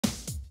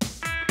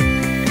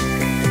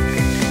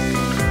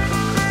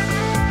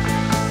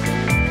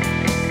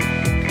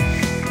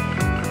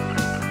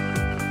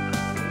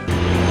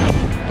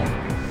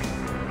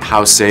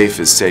how safe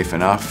is safe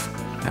enough?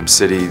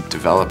 Mcity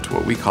developed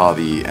what we call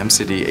the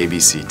Mcity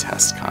ABC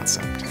Test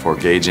concept for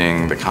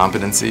gauging the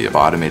competency of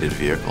automated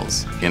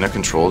vehicles in a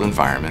controlled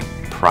environment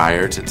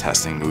prior to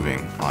testing moving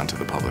onto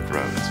the public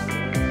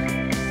roads.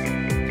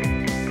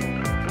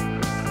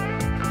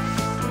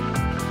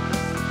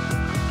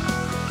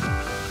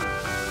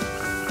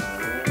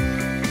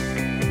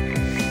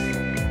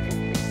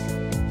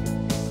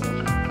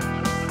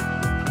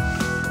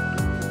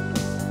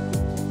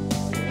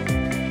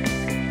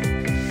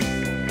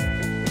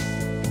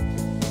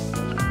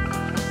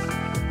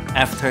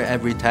 After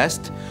every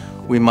test,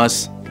 we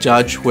must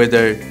judge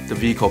whether the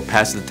vehicle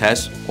passed the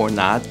test or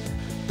not.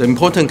 The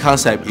important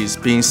concept is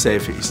being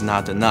safe is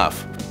not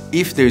enough.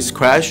 If there is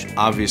crash,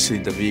 obviously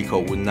the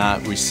vehicle will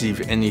not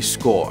receive any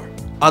score.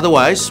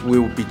 Otherwise, we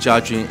will be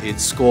judging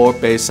its score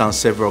based on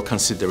several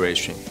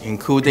considerations,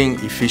 including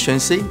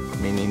efficiency,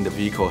 meaning the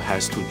vehicle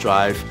has to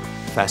drive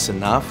fast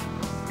enough.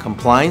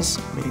 Compliance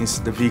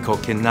means the vehicle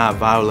cannot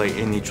violate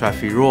any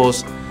traffic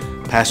rules.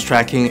 Past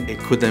tracking, it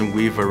couldn't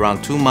weave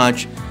around too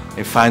much.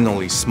 And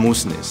finally,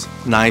 smoothness,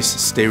 nice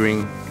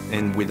steering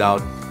and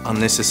without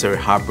unnecessary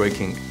hard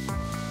braking.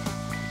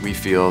 We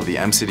feel the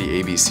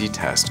Mcity ABC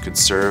test could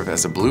serve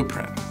as a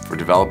blueprint for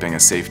developing a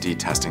safety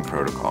testing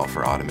protocol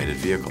for automated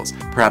vehicles.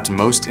 Perhaps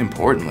most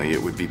importantly,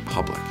 it would be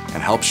public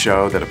and help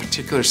show that a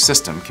particular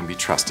system can be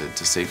trusted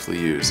to safely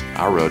use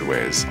our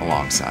roadways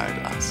alongside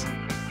us.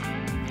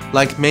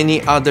 Like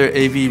many other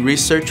AV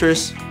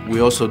researchers,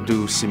 we also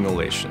do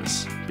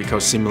simulations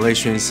because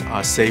simulations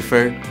are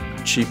safer,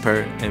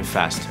 cheaper, and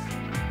faster.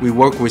 We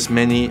work with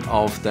many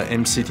of the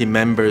Mcity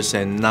members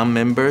and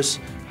non-members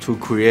to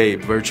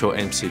create virtual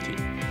Mcity.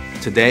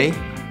 Today,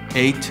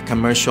 8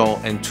 commercial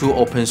and 2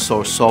 open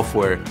source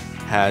software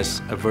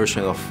has a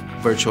version of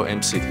virtual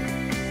Mcity.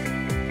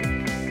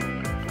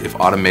 If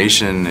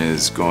automation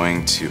is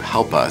going to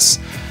help us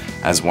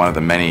as one of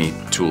the many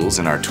tools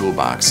in our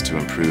toolbox to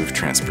improve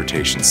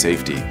transportation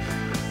safety,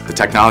 the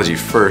technology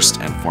first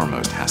and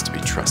foremost has to be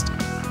trusted.